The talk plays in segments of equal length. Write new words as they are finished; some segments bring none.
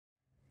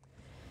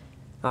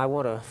I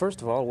want to,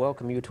 first of all,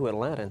 welcome you to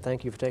Atlanta and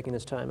thank you for taking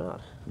this time out.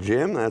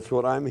 Jim, that's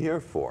what I'm here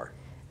for.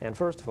 And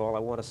first of all, I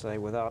want to say,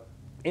 without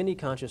any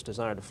conscious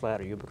desire to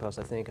flatter you, because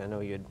I know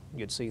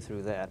you'd see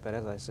through that, but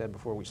as I said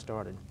before we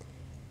started,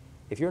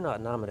 if you're not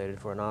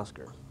nominated for an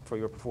Oscar for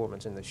your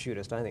performance in The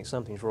Shootist, I think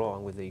something's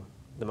wrong with the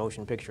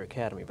Motion Picture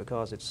Academy,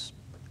 because it's,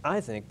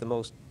 I think,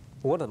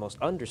 one of the most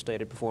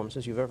understated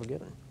performances you've ever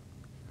given.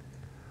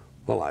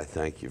 Well, I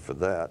thank you for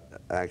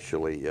that.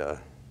 Actually,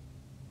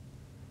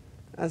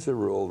 as a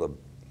rule,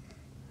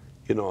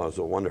 it was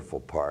a wonderful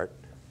part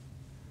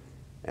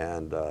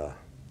and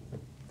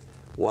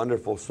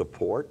wonderful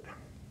support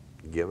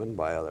given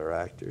by other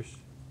actors.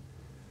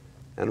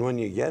 And when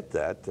you get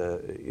that,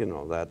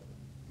 that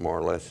more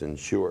or less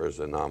ensures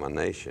a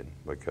nomination,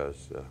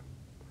 because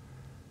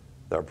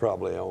there are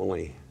probably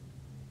only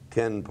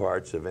 10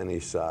 parts of any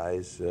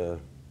size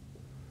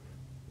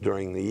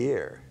during the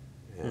year.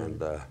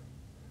 And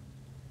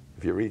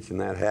if you reach in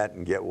that hat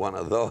and get one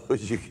of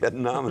those, you get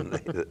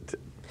nominated.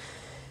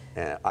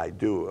 And I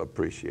do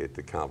appreciate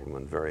the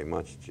compliment very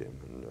much, Jim,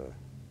 and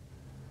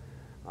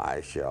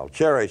I shall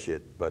cherish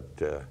it. But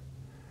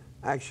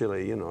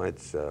actually,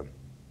 it's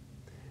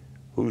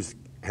who's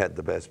had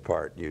the best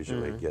part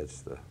usually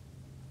gets the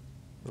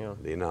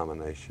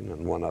nomination,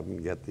 and one of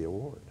them get the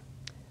award.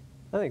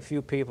 I think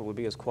few people would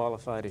be as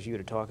qualified as you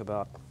to talk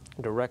about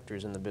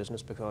directors in the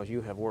business, because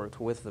you have worked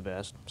with the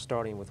best,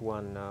 starting with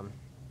one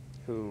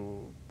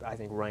who I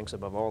think ranks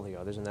above all the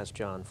others, and that's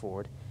John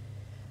Ford.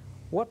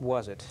 What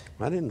was it?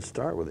 I didn't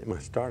start with him. I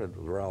started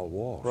with Raoul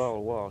Walsh.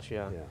 Raoul Walsh,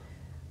 yeah.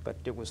 But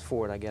it was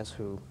Ford, I guess,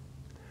 who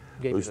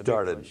gave you the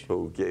big push.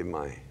 Who gave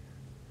my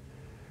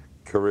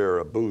career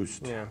a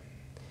boost. Yeah.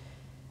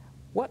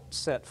 What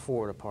set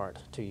Ford apart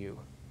to you?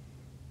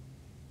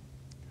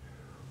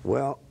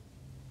 Well,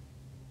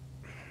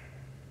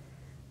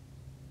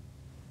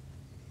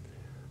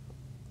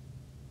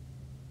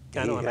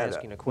 I know I'm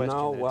asking a question.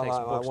 No, that well,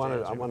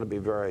 takes I want to be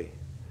very,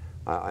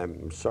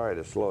 I'm sorry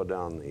to slow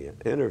down the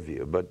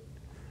interview, but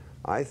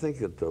I think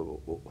that the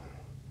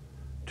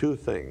two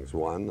things.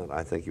 One, that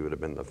I think he would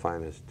have been the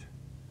finest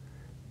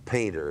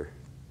painter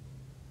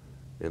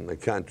in the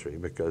country,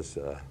 because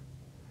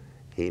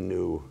he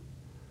knew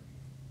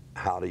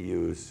how to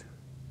use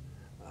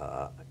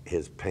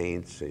his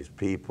paints, his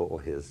people,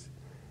 his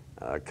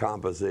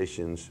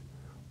compositions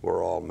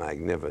were all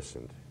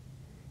magnificent.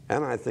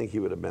 And I think he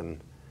would have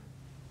been,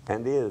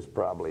 and is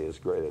probably, as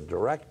great a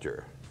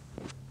director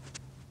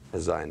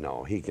as I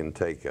know. He can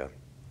take a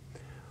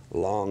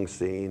long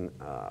scene.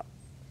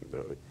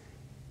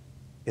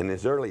 In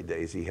his early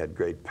days, he had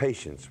great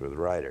patience with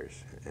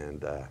writers,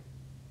 and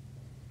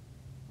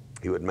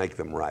he would make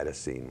them write a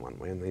scene one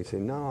way, and they'd say,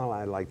 no,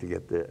 I'd like to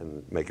get there,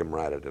 and make them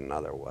write it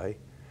another way,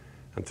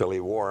 until he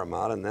wore them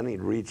out, and then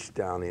he'd reach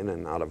down in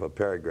and out of a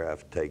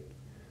paragraph, take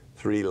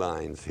 3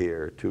 lines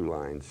here, 2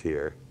 lines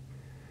here,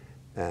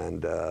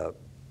 and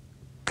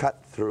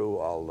cut through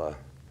all the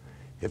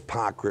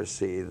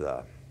hypocrisy,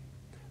 the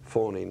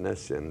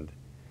phoniness,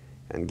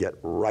 and get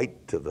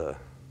right to the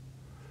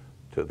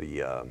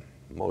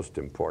most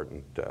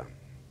important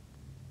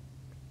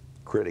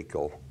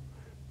critical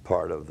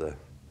part of the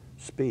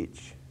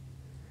speech.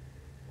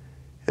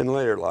 In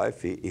later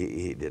life,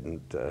 he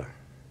didn't,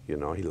 he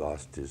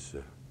lost his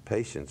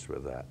patience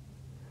with that,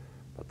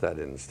 but that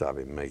didn't stop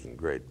him making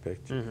great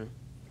pictures.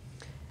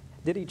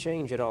 Did he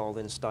change at all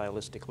then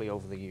stylistically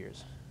over the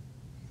years?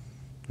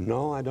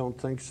 No, I don't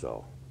think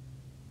so.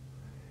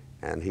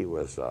 And he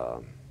was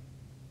a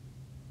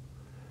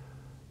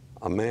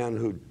man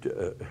who,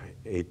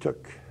 he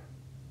took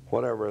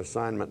whatever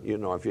assignment,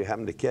 if you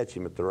happened to catch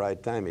him at the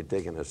right time, he'd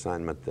take an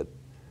assignment that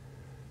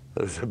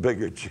was a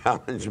bigger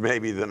challenge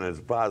maybe than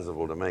it's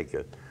possible to make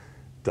a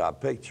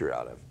top picture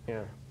out of.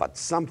 Yeah. But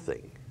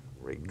something,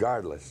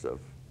 regardless of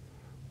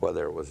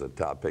whether it was a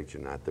top picture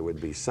or not, there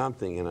would be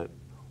something in it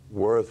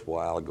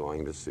worthwhile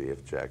going to see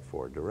if Jack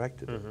Ford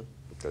directed it,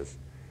 because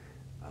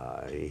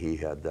he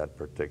had that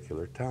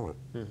particular talent.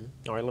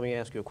 All right, let me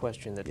ask you a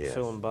question that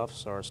film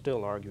buffs are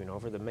still arguing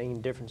over: the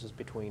main differences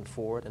between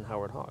Ford and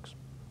Howard Hawks.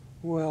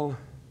 Well,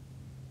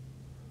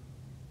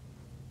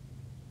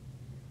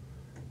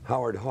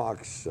 Howard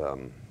Hawks, I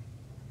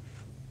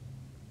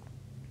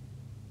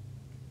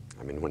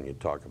mean, when you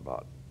talk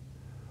about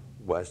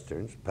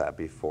Westerns,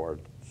 Pappy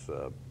Ford's,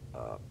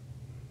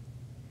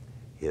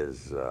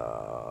 his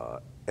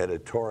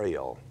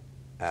editorial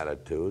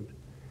attitude,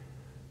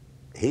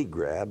 he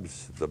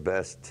grabs the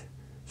best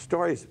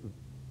stories.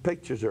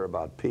 Pictures are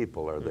about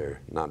people, or they're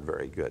not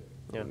very good.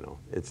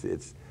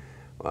 It's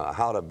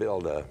how to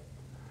build a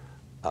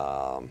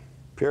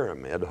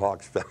pyramid,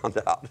 Hawks found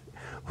out,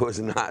 was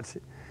not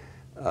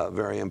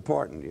very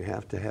important. You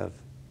have to have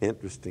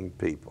interesting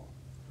people.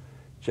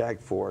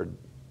 Jack Ford,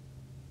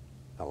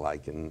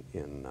 like in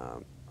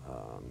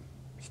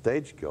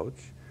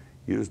Stagecoach,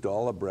 used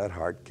all the Bret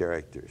Hart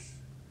characters,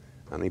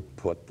 and he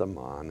put them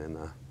on in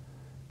a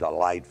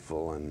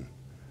delightful and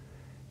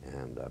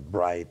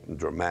bright and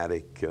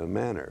dramatic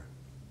manner.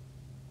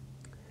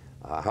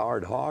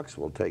 Howard Hawks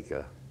will take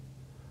a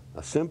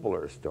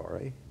simpler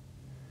story,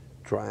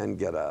 try and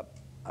get a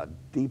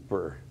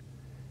deeper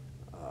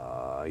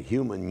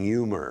human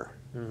humor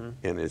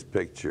in his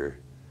picture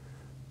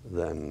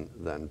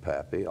than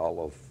Pappy,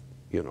 although,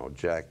 you know,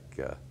 Jack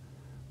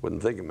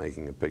wouldn't think of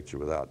making a picture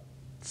without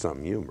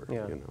some humor,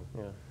 Yeah, you know.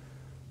 yeah.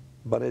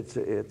 But it's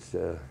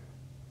a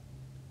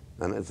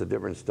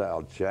different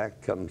style.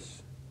 Jack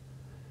comes,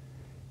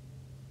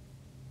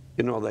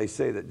 you know, they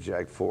say that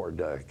Jack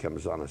Ford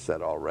comes on a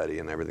set already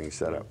and everything's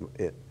set up.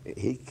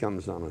 He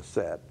comes on a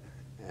set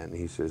and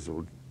he says,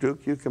 well,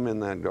 Duke, you come in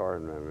that door,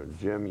 and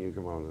Jim, you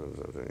come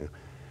on.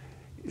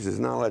 He says,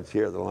 now let's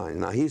hear the line.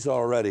 Now he's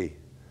already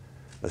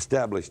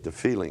established a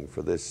feeling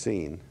for this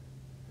scene,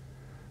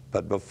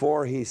 but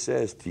before he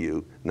says to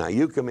you, now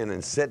you come in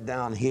and sit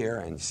down here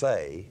and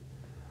say,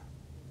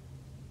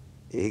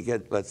 he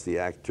lets the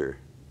actor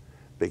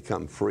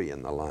become free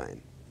in the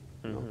line.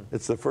 You know?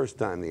 It's the first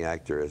time the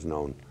actor has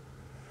known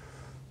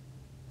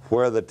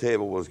where the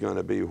table was going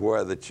to be,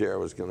 where the chair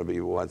was going to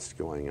be, what's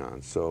going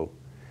on. So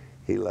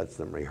he lets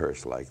them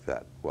rehearse like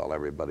that while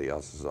everybody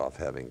else is off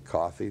having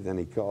coffee. Then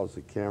he calls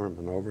the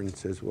cameraman over and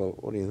says, well,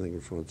 what do you think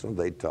of so-and-so?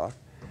 They talk.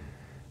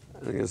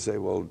 And they're going to say,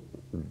 well,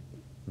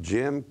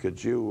 Jim,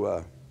 could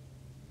you,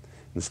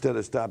 instead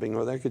of stopping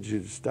over there, could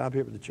you stop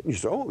here with the chair? You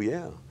say, oh,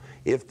 yeah.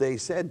 If they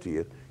said to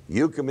you,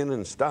 you come in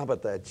and stop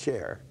at that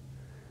chair,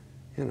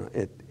 you know,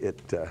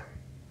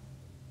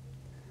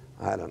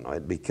 I don't know,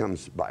 it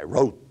becomes by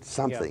rote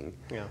something.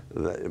 Yeah,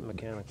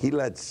 mechanical. He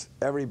lets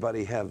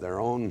everybody have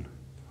their own,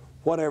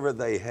 whatever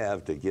they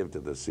have to give to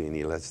the scene,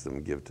 he lets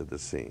them give to the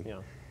scene. Yeah.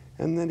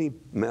 And then he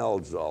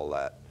melds all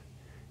that.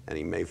 And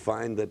he may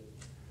find that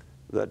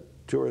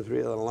 2 or 3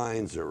 of the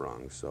lines are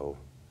wrong. So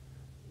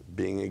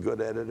being a good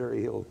editor,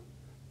 he'll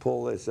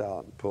pull this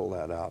out and pull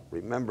that out,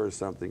 remember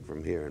something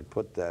from here and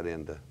put that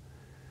into,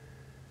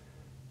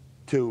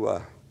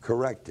 to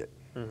correct it.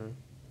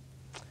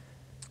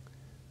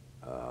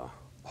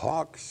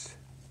 Hawks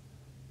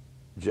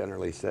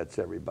generally sets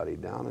everybody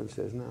down and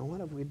says, now what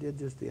if we did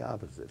just the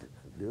opposite?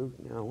 Duke,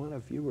 now what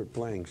if you were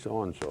playing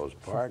so-and-so's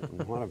part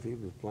and what if he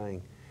was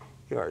playing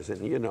yours?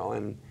 And you know,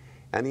 and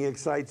he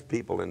excites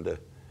people into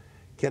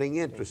getting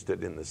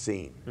interested in the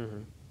scene.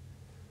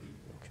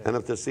 Okay. And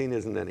if the scene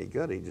isn't any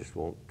good, he just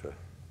won't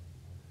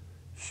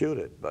shoot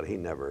it. But he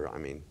never, I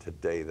mean,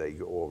 today they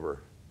go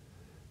over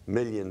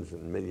millions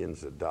and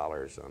millions of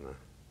dollars on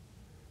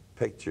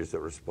pictures that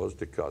were supposed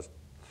to cost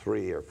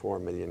 3 or 4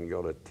 million,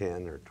 go to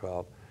 10 or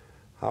 12.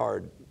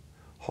 Howard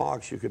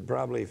Hawks, you could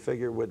probably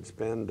figure, would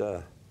spend,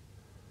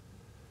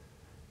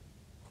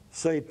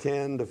 say,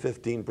 10 to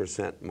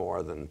 15%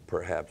 more than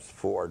perhaps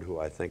Ford, who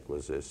I think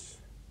was as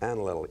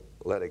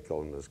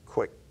analytical and as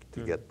quick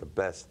to get the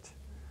best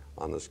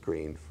on the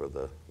screen for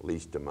the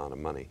least amount of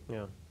money.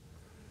 Yeah.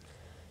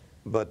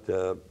 But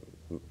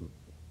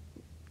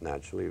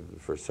naturally,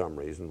 for some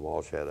reason,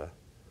 Walsh had a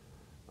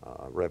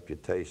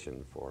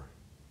reputation for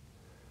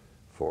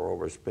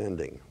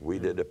overspending. We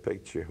did a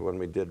picture when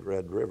we did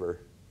Red River.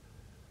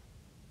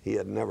 He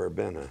had never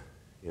been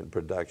in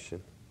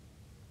production,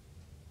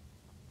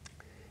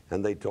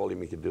 and they told him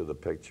he could do the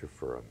picture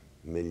for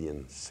 $1.6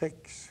 million.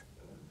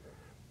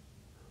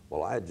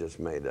 Well, I had just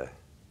made a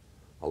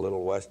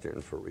little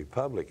Western for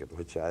Republic,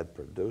 which I had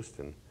produced,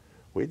 and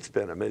we'd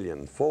spent $1.4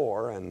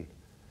 million,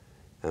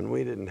 and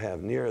we didn't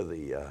have near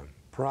the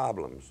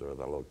problems or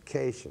the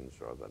locations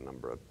or the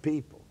number of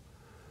people.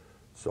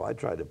 So I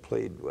tried to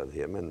plead with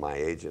him and my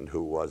agent,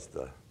 who was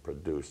the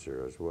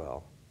producer as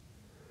well,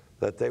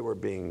 that they were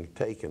being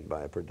taken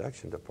by a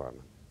production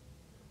department.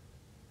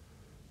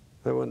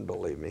 They wouldn't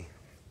believe me.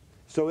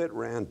 So it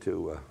ran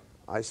to,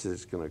 I said,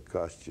 it's going to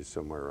cost you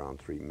somewhere around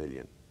 $3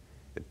 million.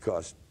 It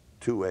cost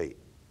 $2.8 million.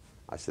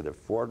 I said, if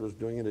Ford was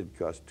doing it, it'd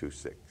cost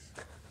 $2.6 million.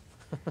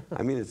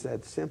 I mean, it's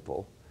that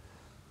simple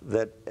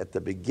that at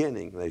the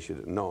beginning they should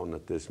have known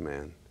that this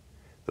man,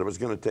 that it was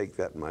going to take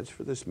that much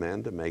for this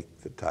man to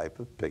make the type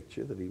of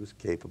picture that he was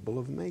capable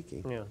of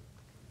making. Yeah.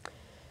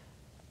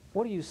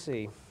 What do you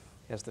see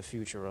as the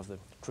future of the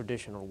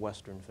traditional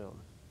Western film?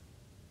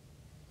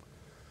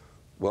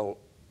 Well,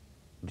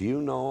 do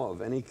you know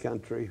of any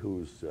country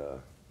whose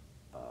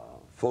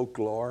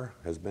folklore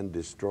has been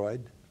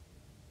destroyed?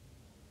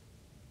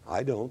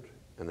 I don't,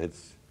 and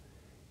it's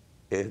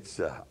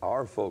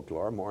our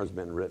folklore. More has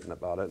been written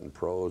about it in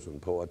prose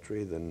and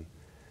poetry than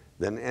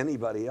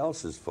anybody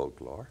else's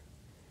folklore.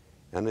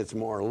 And it's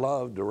more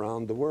loved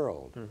around the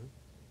world.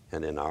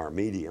 And in our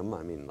medium,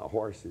 I mean, the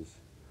horse is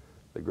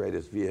the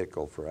greatest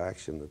vehicle for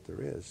action that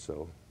there is.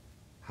 So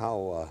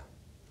how,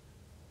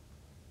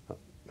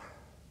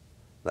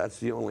 that's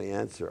the only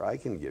answer I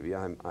can give you.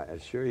 I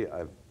assure you,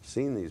 I've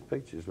seen these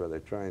pictures where they're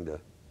trying to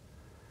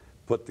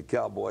put the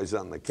cowboys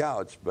on the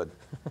couch, but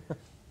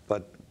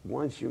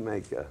once you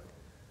make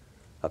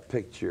a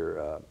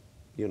picture,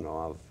 you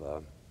know,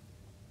 of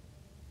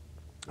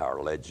our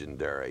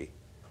legendary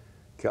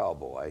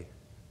cowboy,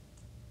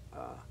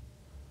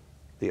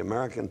 the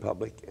American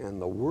public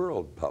and the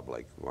world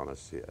public want to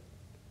see it.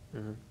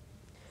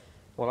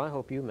 Well, I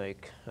hope you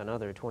make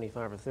another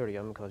 25 or 30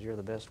 of them because you're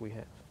the best we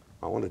have.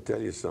 I want to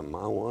tell you something.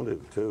 I want to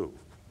too.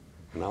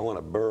 And I want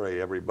to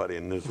bury everybody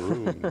in this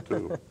room,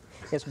 too.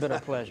 It's been a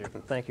pleasure.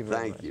 Thank you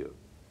very much. Thank you.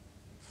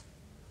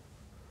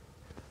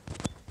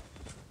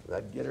 Did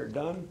that get her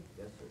done?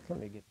 Yes, sir. Let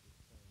me get...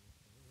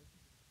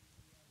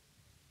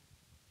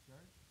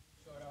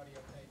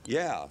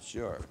 Yeah,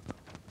 sure.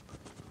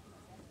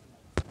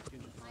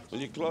 Will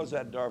you close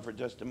that door for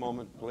just a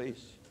moment,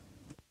 please?